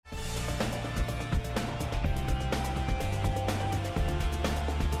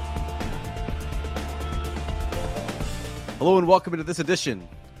Hello and welcome into this edition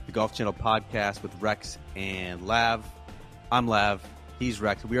of the Golf Channel podcast with Rex and Lav. I'm Lav. He's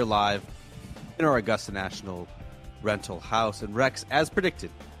Rex. We are live in our Augusta National rental house. And Rex, as predicted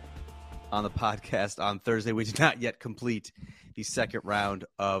on the podcast on Thursday, we did not yet complete the second round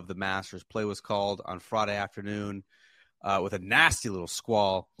of the Masters. Play was called on Friday afternoon with a nasty little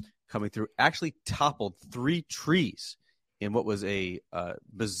squall coming through. Actually toppled 3 trees in what was a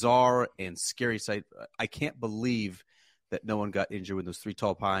bizarre and scary sight. I can't believe that no one got injured when those 3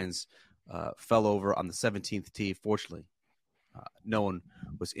 tall pines fell over on the 17th tee. Fortunately, no one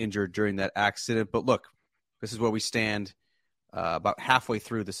was injured during that accident. But look, this is where we stand about halfway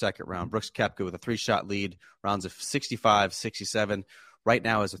through the second round. Brooks Koepka with a 3-shot lead, rounds of 65, 67. Right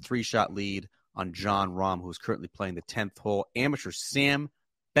now has a 3-shot lead on Jon Rahm, who's currently playing the 10th hole. Amateur Sam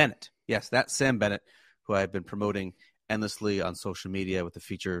Bennett. Yes, that's Sam Bennett, who I've been promoting endlessly on social media with the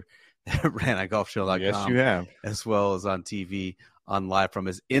feature that ran on golfchannel.com. Yes, you have. As well as on TV, on live from,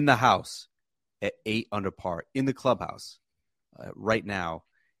 is in the house at 8 under par, in the clubhouse right now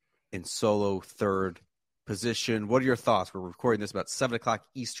in solo third position. What are your thoughts? We're recording this about 7 o'clock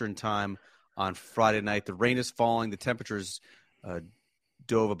Eastern time on Friday night. The rain is falling. The temperatures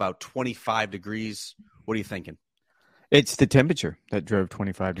dove about 25 degrees. What are you thinking? It's the temperature that drove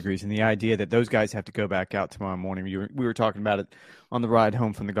 25 degrees, and the idea that those guys have to go back out tomorrow morning. We were talking about it on the ride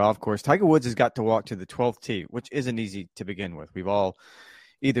home from the golf course. Tiger Woods has got to walk to the 12th tee, which isn't easy to begin with. We've all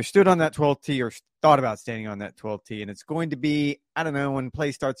either stood on that 12th tee or thought about standing on that 12th tee, and it's going to be, I don't know, when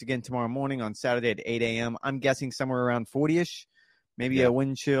play starts again tomorrow morning on Saturday at 8 a.m., I'm guessing somewhere around 40-ish, maybe a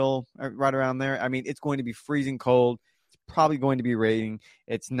wind chill right around there. I mean, it's going to be freezing cold. Probably going to be raining.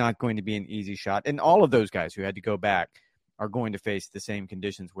 It's not going to be an easy shot. And all of those guys who had to go back are going to face the same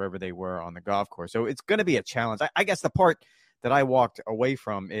conditions wherever they were on the golf course. So it's going to be a challenge. I guess the part that I walked away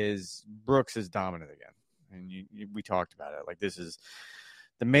from is Brooks is dominant again. And we talked about it. Like, this is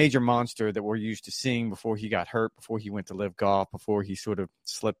the major monster that we're used to seeing before he got hurt, before he went to live golf, before he sort of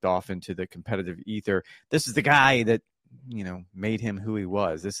slipped off into the competitive ether. This is the guy that, made him who he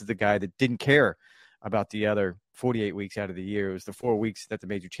was. This is the guy that didn't care about the other 48 weeks out of the year. It was the 4 weeks that the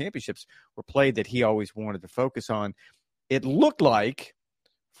major championships were played that he always wanted to focus on. It looked like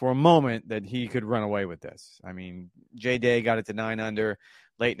for a moment that he could run away with this. I mean, J Day got it to 9 under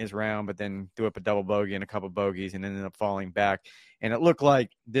late in his round, but then threw up a double bogey and a couple bogeys and ended up falling back. And it looked like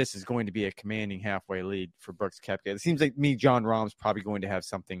this is going to be a commanding halfway lead for Brooks Koepka. It seems like Jon Rahm's probably going to have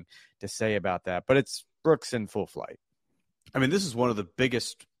something to say about that, but it's Brooks in full flight. I mean, this is one of the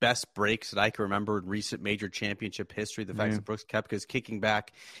biggest, best breaks that I can remember in recent major championship history. The fact that Brooks Koepka is kicking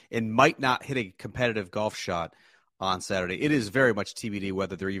back and might not hit a competitive golf shot on Saturday. It is very much TBD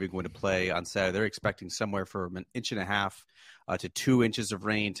whether they're even going to play on Saturday. They're expecting somewhere from 1.5 inches to 2 inches of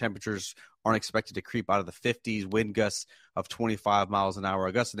rain. Temperatures aren't expected to creep out of the 50s. Wind gusts of 25 miles an hour.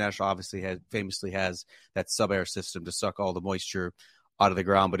 Augusta National obviously famously has that sub-air system to suck all the moisture out of the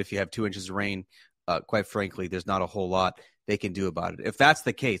ground. But if you have 2 inches of rain, quite frankly, there's not a whole lot they can do about it. If that's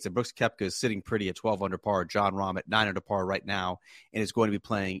the case, and Brooks Koepka is sitting pretty at 12 under par, Jon Rahm at 9 under par right now, and is going to be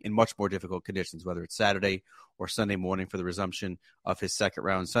playing in much more difficult conditions, whether it's Saturday or Sunday morning for the resumption of his second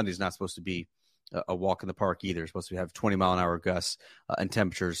round. Sunday's not supposed to be a walk in the park either. It's supposed to have 20-mile-an-hour gusts and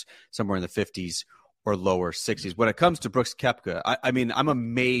temperatures somewhere in the 50s or lower 60s. When it comes to Brooks Koepka, I mean, I'm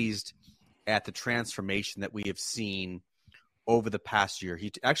amazed at the transformation that we have seen over the past year.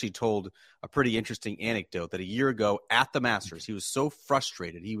 He actually told a pretty interesting anecdote that a year ago at the Masters, he was so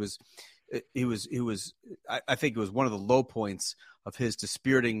frustrated. I think it was one of the low points of his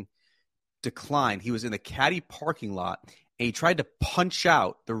dispiriting decline. He was in the caddy parking lot and he tried to punch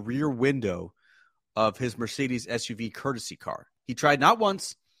out the rear window of his Mercedes SUV courtesy car. He tried not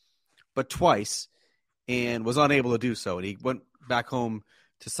once, but twice and was unable to do so. And he went back home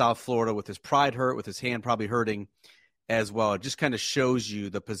to South Florida with his pride hurt, with his hand probably hurting as well. It just kind of shows you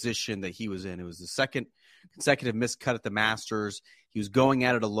the position that he was in. It was the second consecutive miscut at the Masters. He was going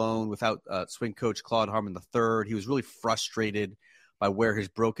at it alone without swing coach Claude Harmon III. He was really frustrated by where his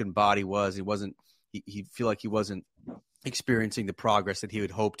broken body was. He feel like he wasn't experiencing the progress that he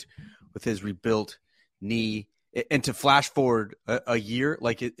had hoped with his rebuilt knee. And to flash forward a year,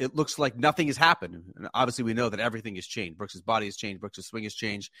 like it looks like nothing has happened. And obviously we know that everything has changed. Brooks' body has changed. Brooks' swing has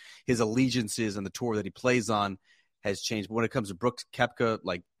changed. His allegiances and the tour that he plays on has changed. But when it comes to Brooks Koepka,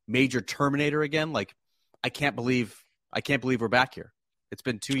 like major Terminator again, like I can't believe we're back here. It's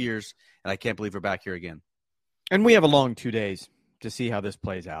been 2 years, and I can't believe we're back here again. And we have a long 2 days to see how this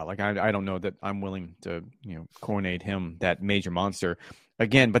plays out. Like I don't know that I'm willing to coronate him that major monster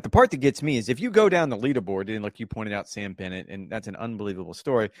again. But the part that gets me is if you go down the leaderboard, and like you pointed out, Sam Bennett, and that's an unbelievable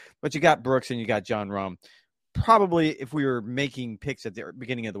story. But you got Brooks and you got Jon Rahm. probably, if we were making picks at the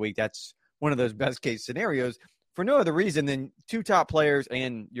beginning of the week, that's one of those best case scenarios for no other reason than two top players,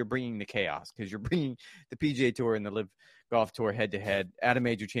 and you're bringing the chaos because you're bringing the PGA Tour and the Live Golf Tour head to head at a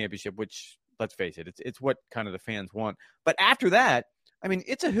major championship, which, let's face it, it's what kind of the fans want. But after that, I mean,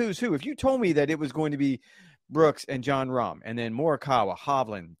 it's a who's who. If you told me that it was going to be Brooks and John Rahm, and then Morikawa,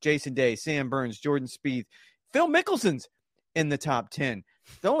 Hovland, Jason Day, Sam Burns, Jordan Spieth, Phil Mickelson's in the top 10.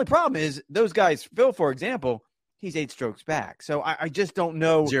 The only problem is those guys, Phil, for example, he's 8 strokes back. So I just don't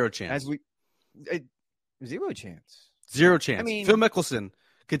know. Zero chance. Zero chance. Zero chance. I mean, Phil Mickelson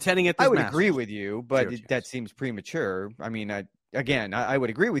contending at this I would Masters. agree with you, but that seems premature. I mean, I would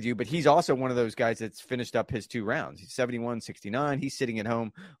agree with you, but he's also one of those guys that's finished up his 2 rounds. He's 71, 69. He's sitting at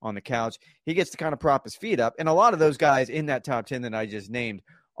home on the couch. He gets to kind of prop his feet up. And a lot of those guys in that top 10 that I just named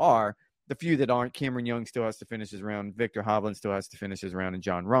are the few that aren't. Cameron Young still has to finish his round. Victor Hovland still has to finish his round, and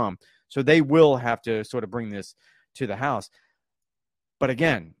John Rahm. So they will have to sort of bring this to the house. But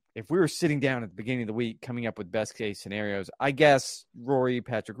again, if we were sitting down at the beginning of the week coming up with best case scenarios, I guess Rory,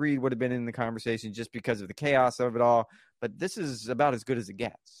 Patrick Reed would have been in the conversation just because of the chaos of it all. But this is about as good as it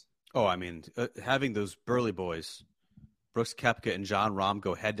gets. Oh, I mean, having those Burley boys, Brooks Koepka and John Rahm,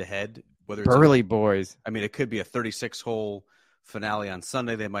 go head-to-head. Whether it's Burley boys. I mean, it could be a 36-hole finale on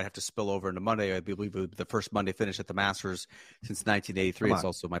Sunday. They might have to spill over into Monday. I believe it would be the first Monday finish at the Masters since 1983. It's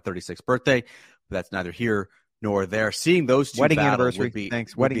also my 36th birthday. But that's neither here nor there. Seeing those two wedding battles anniversary. would be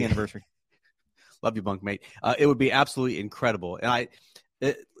Thanks. Wedding anniversary. Love you, bunkmate. It would be absolutely incredible. And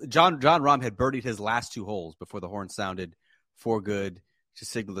John Rahm had birdied his last 2 holes before the horn sounded for good to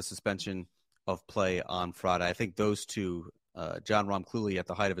signal the suspension of play on Friday. I think those two, John Rahm clearly at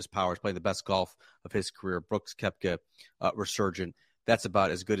the height of his powers, playing the best golf of his career. Brooks Koepka, resurgent. That's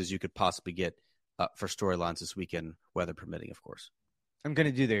about as good as you could possibly get for storylines this weekend, weather permitting, of course. I'm going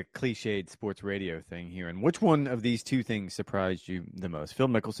to do the cliched sports radio thing here. And which one of these 2 things surprised you the most? Phil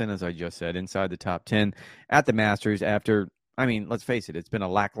Mickelson, as I just said, inside the top 10 at the Masters after, I mean, let's face it, it's been a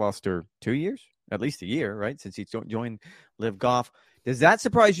lackluster 2 years, at least a year, right, since he joined Live Golf. Does that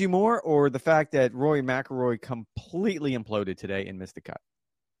surprise you more, or the fact that Rory McIlroy completely imploded today and missed the cut?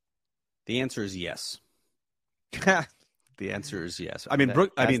 The answer is yes. The answer is yes. I mean,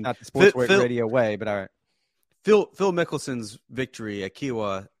 that's not the sports radio way, but all right. Phil Mickelson's victory at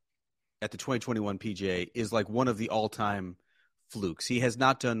Kiawah at the 2021 PGA is like one of the all-time flukes. He has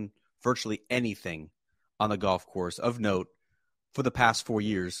not done virtually anything on the golf course of note for the past 4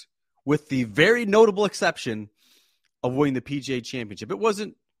 years, with the very notable exception of winning the PGA Championship. It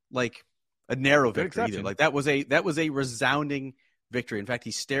wasn't like a narrow victory either. Like that was a resounding victory. In fact,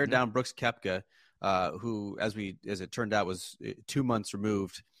 he stared down Brooks Koepka, who, as it turned out, was 2 months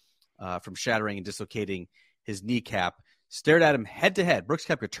removed from shattering and dislocating his kneecap, stared at him head-to-head. Brooks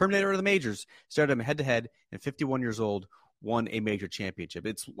Koepka, Terminator of the majors, stared at him head-to-head, and 51 years old, won a major championship.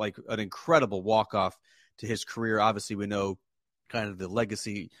 It's like an incredible walk-off to his career. Obviously, we know kind of the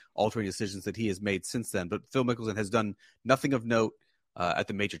legacy-altering decisions that he has made since then. But Phil Mickelson has done nothing of note at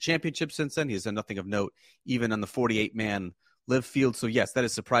the major championship since then. He has done nothing of note even on the 48-man Live field. So, yes, that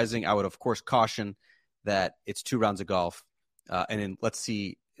is surprising. I would, of course, caution that it's 2 rounds of golf. And then let's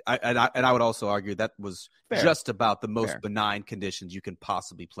see. I would also argue that was just about the most benign conditions you can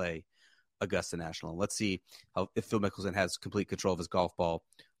possibly play Augusta National. Let's see if Phil Mickelson has complete control of his golf ball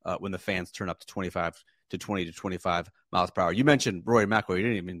when the fans turn up to 20 to 25 miles per hour. You mentioned Rory McIlroy. You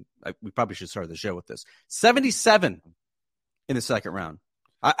didn't even. We probably should start the show with this. 77 in the second round.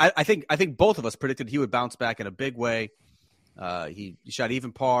 I think both of us predicted he would bounce back in a big way. He shot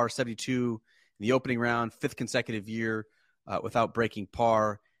even par, 72 in the opening round, 5th consecutive year without breaking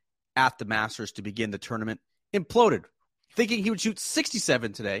par at the Masters to begin the tournament. Imploded, thinking he would shoot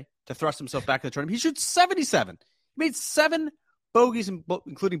 67 today to thrust himself back in the tournament. He shoots 77. He made 7 bogeys,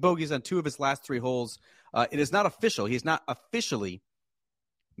 including bogeys on 2 of his last 3 holes. It is not official. He has not officially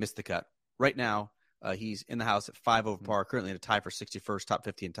missed the cut. Right now, he's in the house at 5 over par, currently in a tie for 61st, top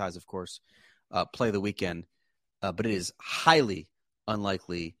 50 in ties, of course, play of the weekend. But it is highly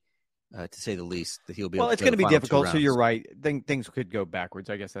unlikely, to say the least, that he'll be able to. Well, it's going to be difficult, so you're right. Things could go backwards.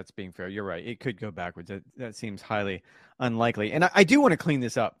 I guess that's being fair. You're right. It could go backwards. That seems highly unlikely. And I do want to clean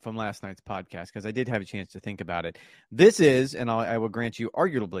this up from last night's podcast because I did have a chance to think about it. This is, and I will grant you,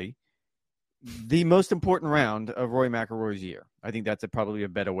 arguably, the most important round of Rory McIlroy's year. I think that's probably a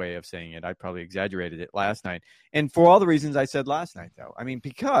better way of saying it. I probably exaggerated it last night. And for all the reasons I said last night, though. I mean,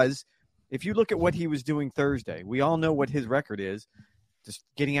 because if you look at what he was doing Thursday, we all know what his record is, just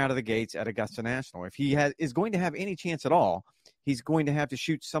getting out of the gates at Augusta National. If he is going to have any chance at all, he's going to have to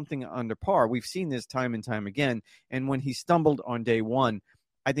shoot something under par. We've seen this time and time again. And when he stumbled on day 1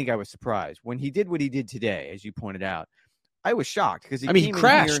 I think I was surprised. When he did what he did today, as you pointed out, I was shocked because he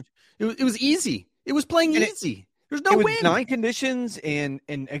crashed. It was easy. It was playing easy. There's no wind. It was 9 conditions, and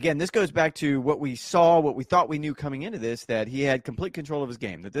again, this goes back to what we saw, what we thought we knew coming into this, that he had complete control of his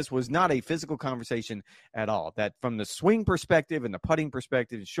game, that this was not a physical conversation at all, that from the swing perspective and the putting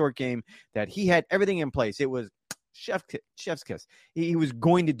perspective, the short game, that he had everything in place. It was chef's kiss. He was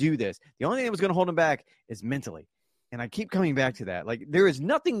going to do this. The only thing that was going to hold him back is mentally, and I keep coming back to that. Like, there is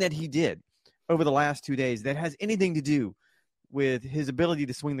nothing that he did over the last 2 days that has anything to do with his ability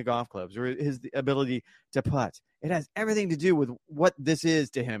to swing the golf clubs or his ability to putt. It has everything to do with what this is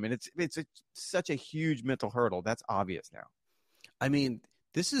to him. And it's such a huge mental hurdle. That's obvious now. I mean,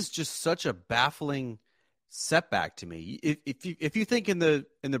 this is just such a baffling setback to me. If you think in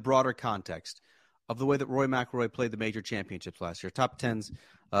the broader context of the way that Rory McIlroy played the major championships last year, top 10s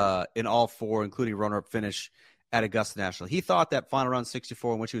in all 4, including runner-up finish at Augusta National. He thought that final round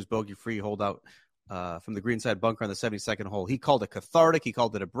 64 in which he was bogey-free, hold out from the greenside bunker on the 72nd hole. He called it cathartic. He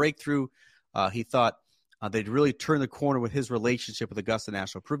called it a breakthrough. He thought they'd really turn the corner with his relationship with Augusta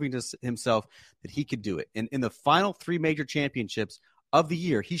National, proving to himself that he could do it. And in the final 3 major championships of the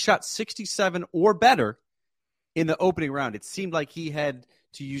year, he shot 67 or better in the opening round. It seemed like he had,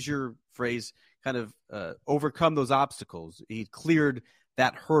 to use your phrase, kind of overcome those obstacles. He cleared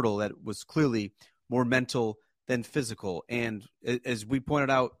that hurdle that was clearly more mental than physical. And as we pointed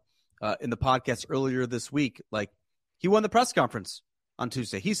out in the podcast earlier this week, like, he won the press conference on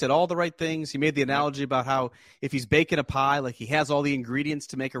Tuesday. He said all the right things. He made the analogy about how if he's baking a pie, like, he has all the ingredients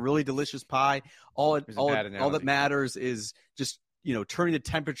to make a really delicious pie. All that matters is just, turning the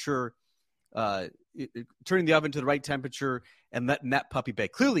temperature, turning the oven to the right temperature and letting that puppy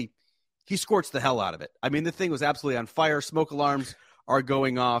bake. Clearly, he scorched the hell out of it. I mean, the thing was absolutely on fire. Smoke alarms are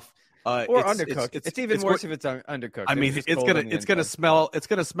going off. Or undercooked. It's even worse if it's undercooked. I mean, it's gonna smell. It's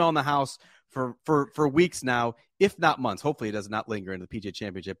gonna smell in the house for weeks now, if not months. Hopefully, it does not linger into the PGA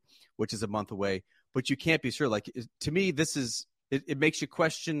Championship, which is a month away. But you can't be sure. Like, to me, this is it makes you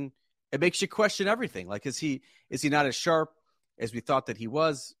question. It makes you question everything. Like, is he not as sharp as we thought that he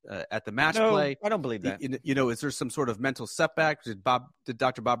was at the match play? I don't believe that. Is there some sort of mental setback? Did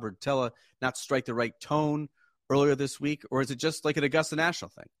Dr. Bob Bertella not strike the right tone earlier this week, or is it just like an Augusta National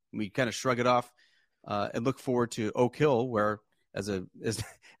thing? We kind of shrug it off and look forward to Oak Hill, where as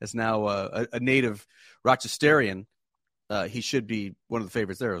now a native Rochesterian, he should be one of the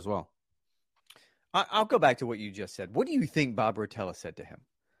favorites there as well. I'll go back to what you just said. What do you think Bob Rotella said to him?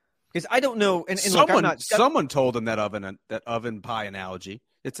 Because I don't know. And someone told him that oven pie analogy.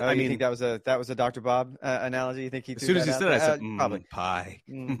 You think that was a Dr. Bob analogy? You think he? As soon as he said it, I said, probably pie.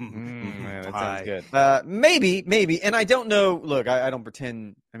 Yeah, that sounds good. Maybe. And I don't know. Look, I don't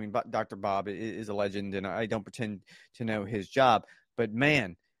pretend. I mean, Dr. Bob is a legend, and I don't pretend to know his job. But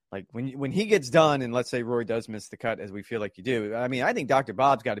man, like, when he gets done, and let's say Rory does miss the cut, as we feel like you do. I mean, I think Dr.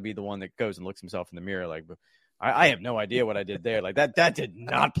 Bob's got to be the one that goes and looks himself in the mirror, like, I have no idea what I did there. Like, that did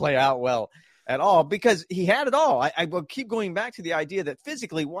not play out well at all, because he had it all. I will keep going back to the idea that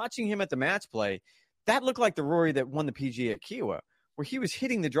physically, watching him at the match play, that looked like the Rory that won the PGA at Kiowa, where he was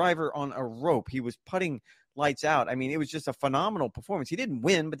hitting the driver on a rope. He was putting lights out. I mean, it was just a phenomenal performance. He didn't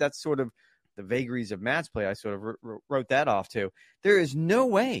win, but that's sort of the vagaries of match play. I sort of wrote that off too. There is no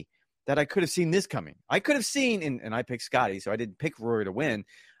way that I could have seen this coming. I could have seen, and I picked Scotty, so I didn't pick Rory to win.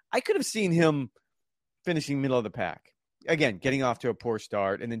 I could have seen him finishing middle of the pack. Again, getting off to a poor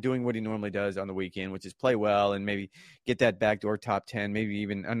start and then doing what he normally does on the weekend, which is play well and maybe get that backdoor top 10, maybe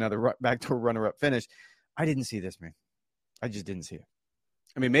even another backdoor runner-up finish. I didn't see this, man. I just didn't see it.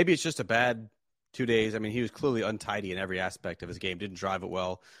 I mean, maybe it's just a bad 2 days. I mean, he was clearly untidy in every aspect of his game, didn't drive it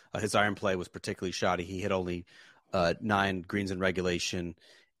well. His iron play was particularly shoddy. He hit only 9 greens in regulation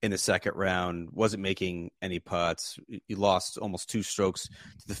in the second round, wasn't making any putts. He lost almost 2 strokes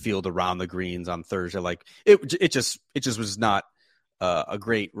to the field around the greens on Thursday. Like, it just was not a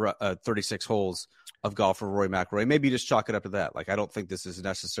great 36 holes of golf for Rory McIlroy. Maybe you just chalk it up to that. Like, I don't think this is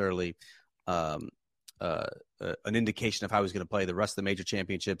necessarily an indication of how he's going to play the rest of the major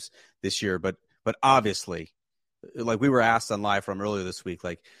championships this year. But obviously, like we were asked on Live from earlier this week,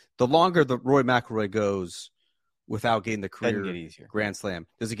 like, the longer the Rory McIlroy goes without getting the career Grand Slam,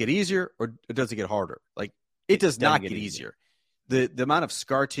 does it get easier or does it get harder? Like, it does not get easier. The amount of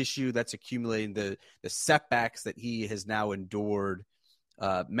scar tissue that's accumulating, the setbacks that he has now endured,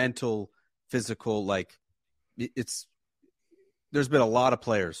 mental, physical, like, there's been a lot of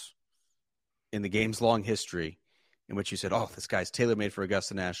players in the game's long history in which you said, oh, this guy's tailor-made for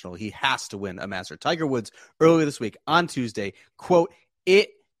Augusta National. He has to win a Master. Tiger Woods earlier this week on Tuesday, quote,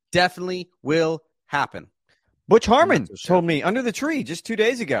 "It definitely will happen." Butch Harmon so sure. told me under the tree just 2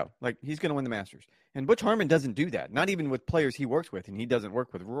 days ago, like he's going to win the Masters. And Butch Harmon doesn't do that, not even with players he works with, and he doesn't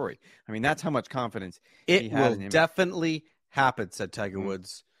work with Rory. I mean, that's how much confidence he It had will in him. definitely happen, said Tiger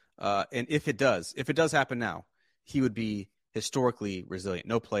Woods. And if it does happen now, he would be historically resilient.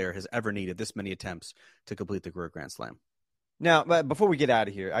 No player has ever needed this many attempts to complete the career Grand Slam. Now, but before we get out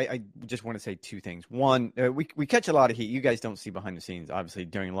of here, I just want to say two things. One, we catch a lot of heat. You guys don't see behind the scenes, obviously,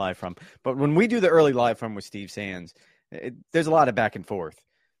 during live from. But when we do the early live from with Steve Sands, there's a lot of back and forth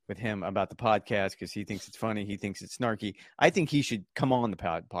with him about the podcast because he thinks it's funny. He thinks it's snarky. I think he should come on the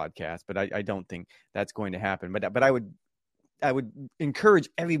podcast, but I don't think that's going to happen. But I would encourage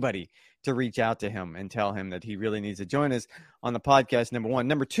everybody to reach out to him and tell him that he really needs to join us on the podcast. Number one.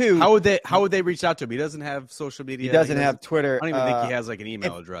 Number two. How would they reach out to him? He doesn't have social media. He doesn't have Twitter. I don't even think he has like an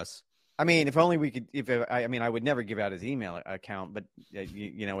email address. I mean, if only we could. I would never give out his email account, but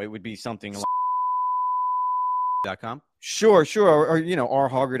it would be something like .com. Sure. Or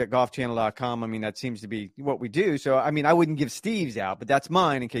rhoggard at golfchannel.com. I mean, that seems to be what we do. So, I mean, I wouldn't give Steve's out, but that's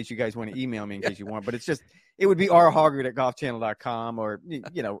mine in case you guys want to email me in case you want. But it would be rhoggard at golfchannel.com or,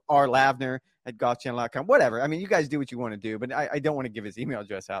 rlavner at golfchannel.com, whatever. I mean, you guys do what you want to do, but I don't want to give his email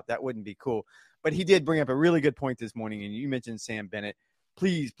address out. That wouldn't be cool. But he did bring up a really good point this morning, and you mentioned Sam Bennett.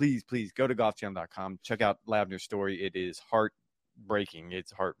 Please go to golfchannel.com. Check out Lavner's story. It is heartbreaking.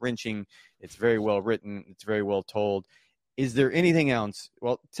 It's heart-wrenching. It's very well written. It's very well told. Is there anything else?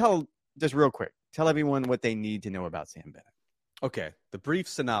 Well, just real quick. Tell everyone what they need to know about Sam Bennett. Okay. The brief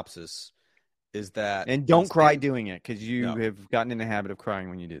synopsis is that... And don't cry doing it because you have gotten in the habit of crying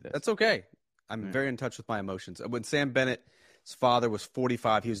when you do this. That's okay. I'm very in touch with my emotions. When Sam Bennett's father was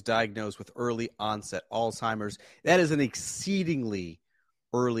 45, he was diagnosed with early onset Alzheimer's. That is an exceedingly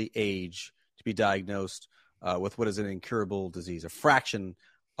early age to be diagnosed with what is an incurable disease, a fraction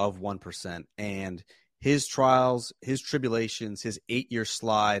of 1%. And his trials, his tribulations, his 8-year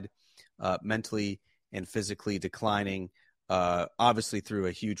slide, mentally and physically declining, obviously threw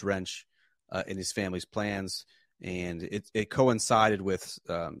a huge wrench in his family's plans. And it coincided with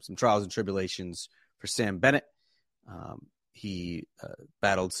some trials and tribulations for Sam Bennett. He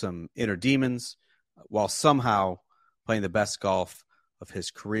battled some inner demons while somehow playing the best golf of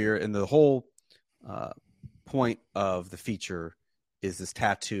his career. And the whole point of the feature is this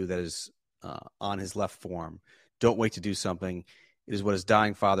tattoo that is on his left forearm. Don't wait to do something. It is what his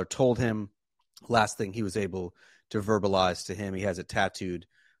dying father told him. Last thing he was able to verbalize to him. He has it tattooed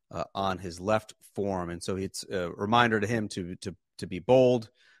on his left forearm. And so it's a reminder to him to be bold,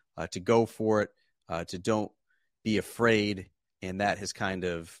 to go for it, to don't be afraid. And that has kind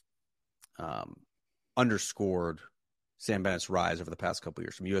of underscored Sam Bennett's rise over the past couple of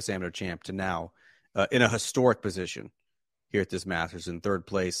years, from U.S. Amateur champ to now in a historic position here at this Masters in third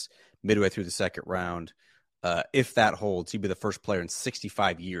place, midway through the second round. If that holds, he'd be the first player in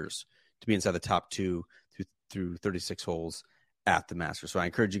 65 years to be inside the top two through 36 holes at the Masters. So I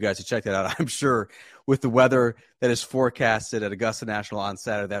encourage you guys to check that out. I'm sure with the weather that is forecasted at Augusta National on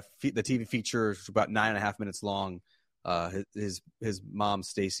Saturday, the TV feature is about 9.5 minutes long. His mom,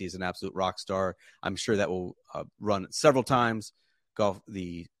 Stacy, is an absolute rock star. I'm sure that will run several times.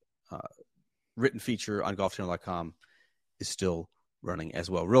 The written feature on golfchannel.com is still running as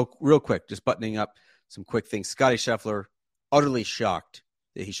well. Real quick, just buttoning up some quick things. Scottie Scheffler, utterly shocked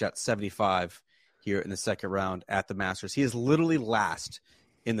that he shot 75 here in the second round at the Masters. He is literally last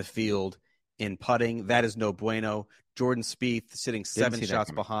in the field in putting. That is no bueno. Jordan Spieth sitting 7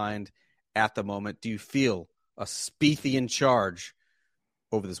 shots behind at the moment. Do you feel a Spiethian charge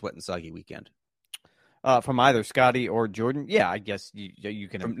over this wet and soggy weekend? From either Scotty or Jordan? Yeah, I guess you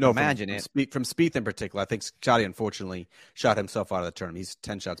can imagine it. From Spieth in particular, I think Scotty unfortunately shot himself out of the tournament. He's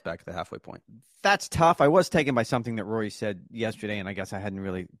 10 shots back at the halfway point. That's tough. I was taken by something that Rory said yesterday, and I guess I hadn't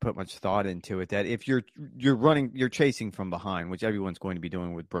really put much thought into it, that if you're chasing from behind, which everyone's going to be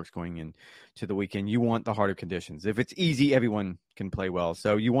doing with Brooks going into the weekend, you want the harder conditions. If it's easy, everyone can play well.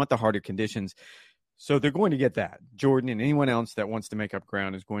 So you want the harder conditions. So they're going to get that. Jordan and anyone else that wants to make up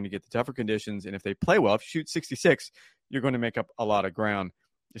ground is going to get the tougher conditions. And if they play well, if you shoot 66, you're going to make up a lot of ground.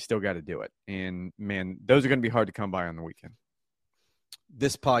 You still got to do it. And, man, those are going to be hard to come by on the weekend.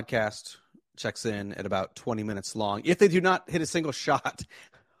 This podcast checks in at about 20 minutes long. If they do not hit a single shot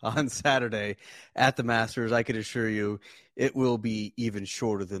on Saturday at the Masters, I can assure you it will be even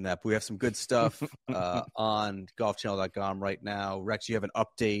shorter than that. But we have some good stuff on golfchannel.com right now. Rex, you have an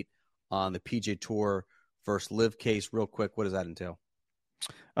update on the PJ Tour versus Live case. Real quick, what does that entail?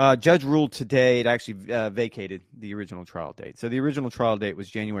 Judge ruled today it actually vacated the original trial date. So the original trial date was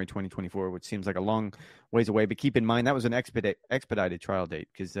January 2024, which seems like a long ways away. But keep in mind, that was an expedited trial date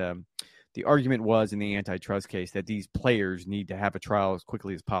because the argument was in the antitrust case that these players need to have a trial as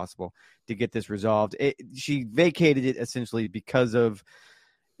quickly as possible to get this resolved. She vacated it essentially because of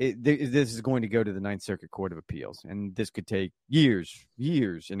this is going to go to the Ninth Circuit Court of Appeals, and this could take years,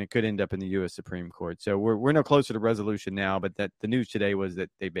 and it could end up in the U.S. Supreme Court. So we're no closer to resolution now, but that the news today was that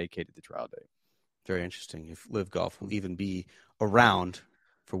they vacated the trial date. Very interesting. If Live Golf will even be around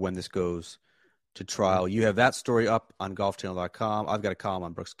for when this goes to trial. You have that story up on golfchannel.com. I've got a column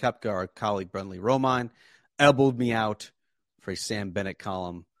on Brooks Koepka. Our colleague Brentley Romine elbowed me out for a Sam Bennett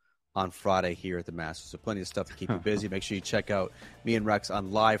column on Friday here at the Masters. So plenty of stuff to keep you busy. Make sure you check out me and Rex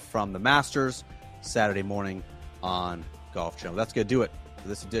on Live from the Masters Saturday morning on Golf Channel. That's going to do it for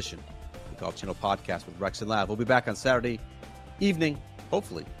this edition of the Golf Channel podcast with Rex and Lav. We'll be back on Saturday evening,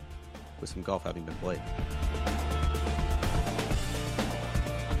 hopefully, with some golf having been played.